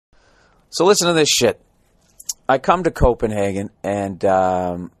So listen to this shit. I come to Copenhagen, and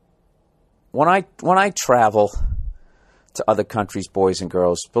when I travel to other countries, boys and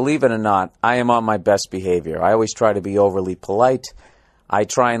girls, believe it or not, I am on my best behavior. I always try to be overly polite. I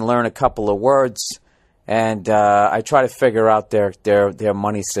try and learn a couple of words, and I try to figure out their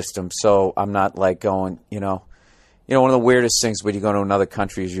money system, so I'm not like going, one of the weirdest things when you go to another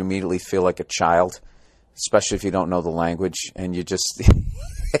country is you immediately feel like a child, especially if you don't know the language, and you just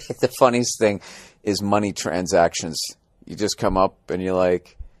the funniest thing is money transactions. You just come up and you're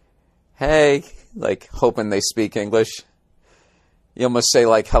like, hey, like hoping they speak English. You almost say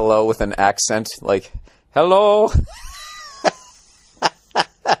like hello with an accent, like hello.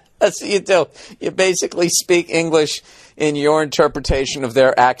 That's what you do. You basically speak English in your interpretation of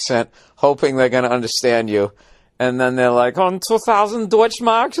their accent, hoping they're going to understand you. And then they're like, on 2,000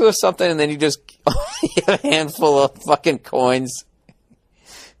 Deutschmarks or something, and then you just get a handful of fucking coins.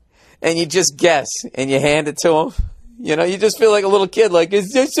 And you just guess, and you hand it to them. You just feel like a little kid, like,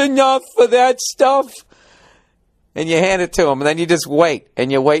 is this enough for that stuff? And you hand it to them, and then you just wait.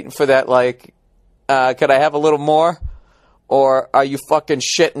 And you're waiting for that, like, could I have a little more? Or are you fucking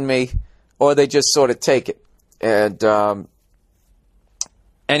shitting me? Or they just sort of take it. And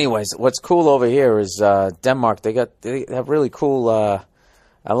anyways, what's cool over here is Denmark. They have really cool.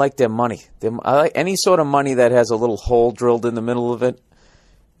 I like their money. I like any sort of money that has a little hole drilled in the middle of it.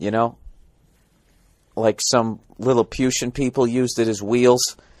 Like some Lilliputian people used it as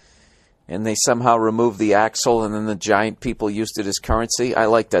wheels, and they somehow removed the axle, and then the giant people used it as currency. I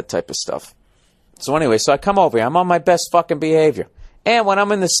like that type of stuff. So anyway, so I come over here. I'm on my best fucking behavior. And when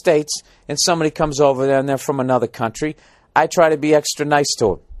I'm in the States and somebody comes over there and they're from another country, I try to be extra nice to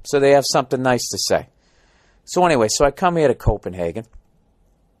them so they have something nice to say. So anyway, so I come here to Copenhagen,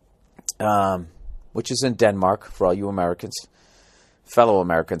 which is in Denmark for all you Americans. Fellow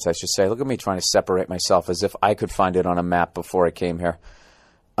Americans, I should say. Look at me trying to separate myself as if I could find it on a map before I came here.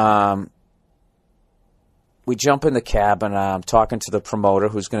 We jump in the cab, and I'm talking to the promoter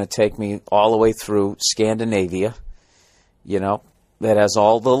who's going to take me all the way through Scandinavia, that has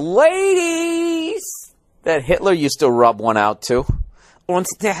all the ladies that Hitler used to rub one out to. Und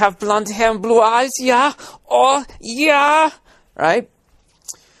they have blonde hair and blue eyes, yeah? Oh, yeah! Right?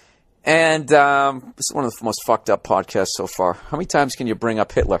 And this is one of the most fucked up podcasts so far. How many times can you bring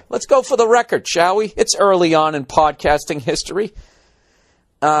up Hitler? Let's go for the record, shall we? It's early on in podcasting history.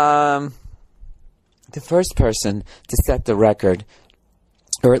 The first person to set the record,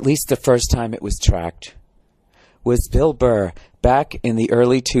 or at least the first time it was tracked, was Bill Burr back in the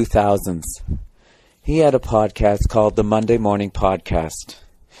early 2000s. He had a podcast called the Monday Morning Podcast.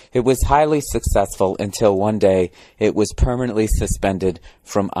 It was highly successful until one day it was permanently suspended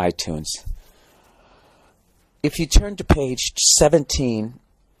from iTunes. If you turn to page 17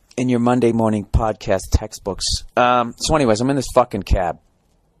 in your Monday Morning Podcast textbooks. So anyways, I'm in this fucking cab.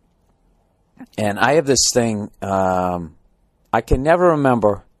 And I have this thing, I can never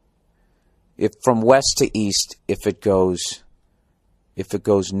remember if from west to east, if it goes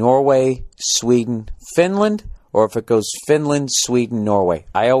Norway, Sweden, Finland, or if it goes Finland, Sweden, Norway.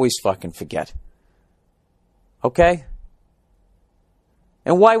 I always fucking forget. Okay?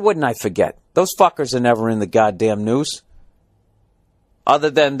 And why wouldn't I forget? Those fuckers are never in the goddamn news. Other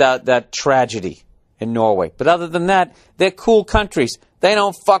than that tragedy in Norway. But other than that, they're cool countries. They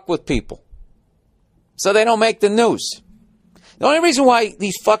don't fuck with people. So they don't make the news. The only reason why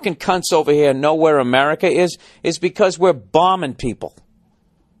these fucking cunts over here know where America is because we're bombing people.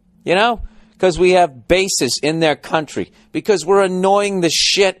 Because we have bases in their country. Because we're annoying the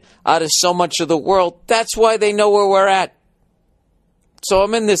shit out of so much of the world. That's why they know where we're at. So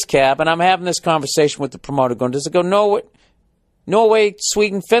I'm in this cab, and I'm having this conversation with the promoter going, does it go Norway,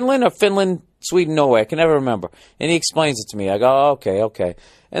 Sweden, Finland, or Finland, Sweden, Norway? I can never remember. And he explains it to me. I go, oh, okay.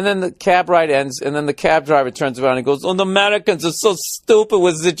 And then the cab ride ends, and then the cab driver turns around and goes, oh, the Americans are so stupid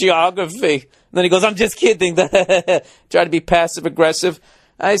with the geography. And then he goes, I'm just kidding. Try to be passive-aggressive.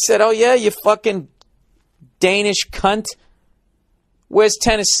 I said, oh, yeah, you fucking Danish cunt. Where's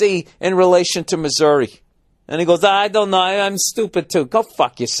Tennessee in relation to Missouri? And he goes, I don't know. I'm stupid, too. Go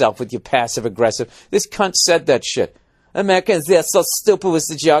fuck yourself with your passive-aggressive. This cunt said that shit. Americans, they're so stupid with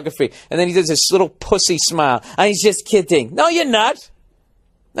the geography. And then he does this little pussy smile. I'm just kidding. No, you're not.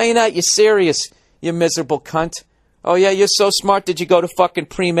 No, you're not. You're serious, you miserable cunt. Oh, yeah, you're so smart. Did you go to fucking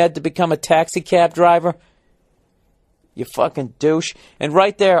pre-med to become a taxi cab driver? You fucking douche. And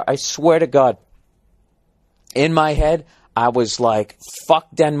right there, I swear to God, in my head, I was like, fuck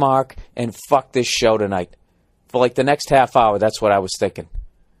Denmark and fuck this show tonight. For like the next half hour, that's what I was thinking.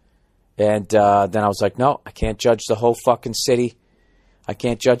 And then I was like, no, I can't judge the whole fucking city. I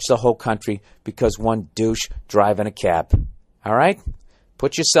can't judge the whole country because one douche driving a cab. All right?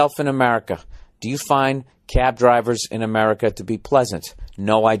 Put yourself in America. Do you find cab drivers in America to be pleasant?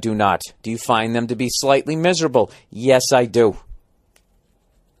 No, I do not. Do you find them to be slightly miserable? Yes, I do.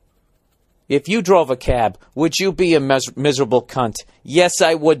 If you drove a cab, would you be a miserable cunt? Yes,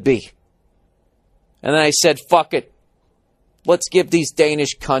 I would be. And then I said, fuck it. Let's give these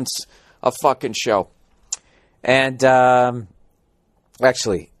Danish cunts a fucking show. And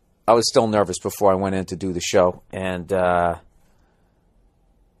actually, I was still nervous before I went in to do the show. And,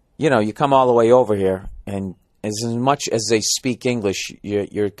 you come all the way over here, and as much as they speak English,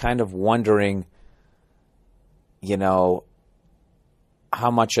 you're kind of wondering,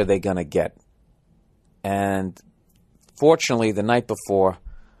 how much are they going to get? And fortunately, the night before,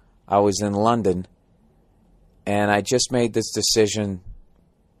 I was in London, and I just made this decision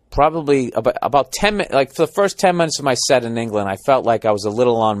probably about 10 minutes, like for the first 10 minutes of my set in England, I felt like I was a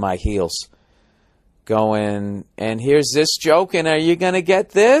little on my heels. Going, and here's this joke, and are you going to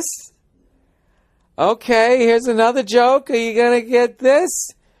get this? Okay, here's another joke, are you going to get this?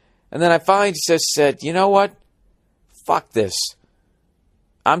 And then I finally just said, you know what? Fuck this.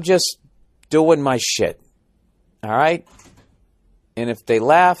 I'm just doing my shit. All right? And if they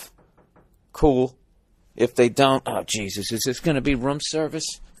laugh, cool. If they don't, oh, Jesus, is this going to be room service?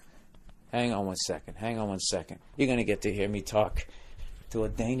 Hang on one second. You're going to get to hear me talk to a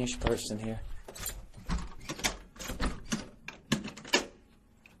Danish person here.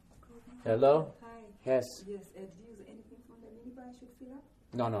 Hello? Hi. Yes. Yes, do you use anything from the minibar I should fill up?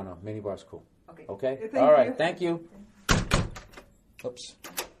 No. Minibar's cool. Okay. All right, thank you. Oops.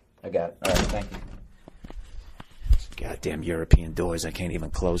 I got it. All right, thank you. Goddamn European doors. I can't even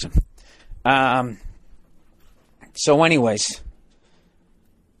close them. So anyways.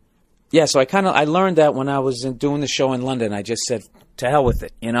 Yeah, so I learned that when I was doing the show in London. I just said, to hell with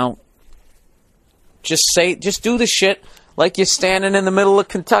it, Just do the shit like you're standing in the middle of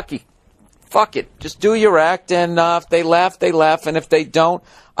Kentucky. Fuck it. Just do your act, and if they laugh, they laugh, and if they don't,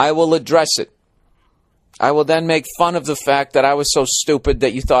 I will address it. I will then make fun of the fact that I was so stupid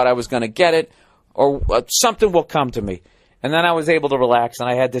that you thought I was going to get it, or something will come to me. And then I was able to relax, and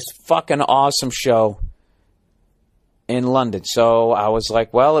I had this fucking awesome show in London. So I was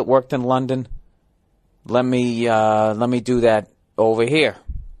like, well, it worked in London. Let me do that over here.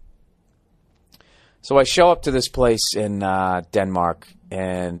 So I show up to this place in Denmark,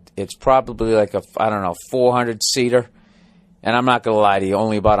 and it's probably like 400-seater. And I'm not going to lie to you,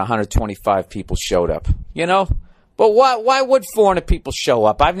 only about 125 people showed up. But why would 400 people show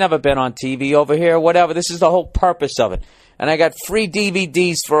up? I've never been on TV over here, whatever. This is the whole purpose of it. And I got free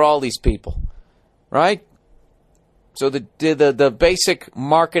DVDs for all these people, right? So the basic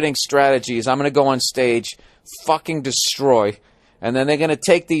marketing strategy is I'm going to go on stage, fucking destroy, and then they're going to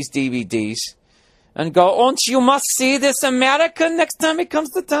take these DVDs and go, "Und you must see this America next time it comes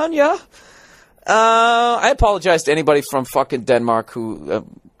to town, yeah?" I apologize to anybody from fucking Denmark who,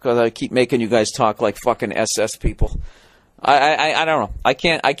 because I keep making you guys talk like fucking SS people. I don't know. I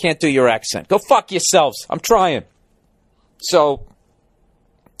can't do your accent. Go fuck yourselves. I'm trying. So,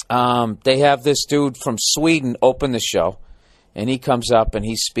 they have this dude from Sweden open the show, and he comes up and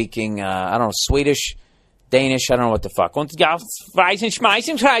he's speaking, Swedish, Danish, I don't know what the fuck. Right?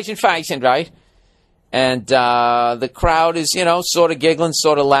 And the crowd is, sort of giggling,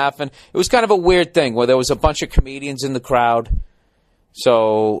 sort of laughing. It was kind of a weird thing where there was a bunch of comedians in the crowd.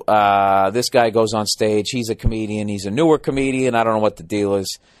 So this guy goes on stage. He's a comedian. He's a newer comedian. I don't know what the deal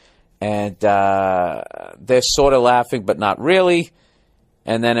is. And they're sort of laughing, but not really.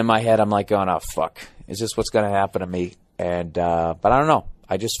 And then in my head, I'm like going, oh, fuck. Is this what's going to happen to me? And but I don't know.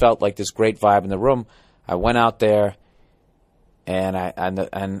 I just felt like this great vibe in the room. I went out there. And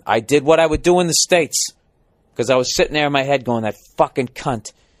I did what I would do in the States, because I was sitting there in my head going, that fucking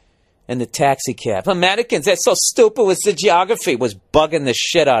cunt in the taxi cab. Americans, that's so stupid with the geography, was bugging the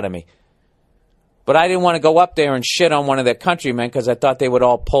shit out of me. But I didn't want to go up there and shit on one of their countrymen because I thought they would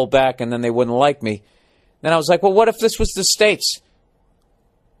all pull back and then they wouldn't like me. Then I was like, well, what if this was the States?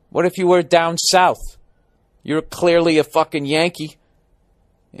 What if you were down south? You're clearly a fucking Yankee.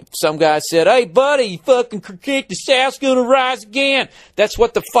 If some guy said, hey, buddy, you fucking critique, the South's going to rise again. That's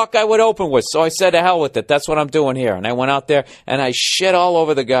what the fuck I would open with. So I said, to hell with it. That's what I'm doing here. And I went out there and I shit all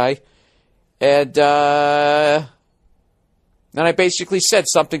over the guy. And then I basically said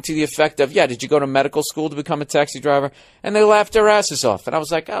something to the effect of, yeah, did you go to medical school to become a taxi driver? And they laughed their asses off. And I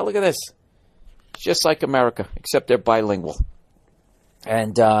was like, oh, look at this. It's just like America, except they're bilingual.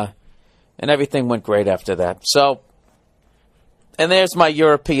 And everything went great after that. So, and there's my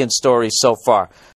European story so far.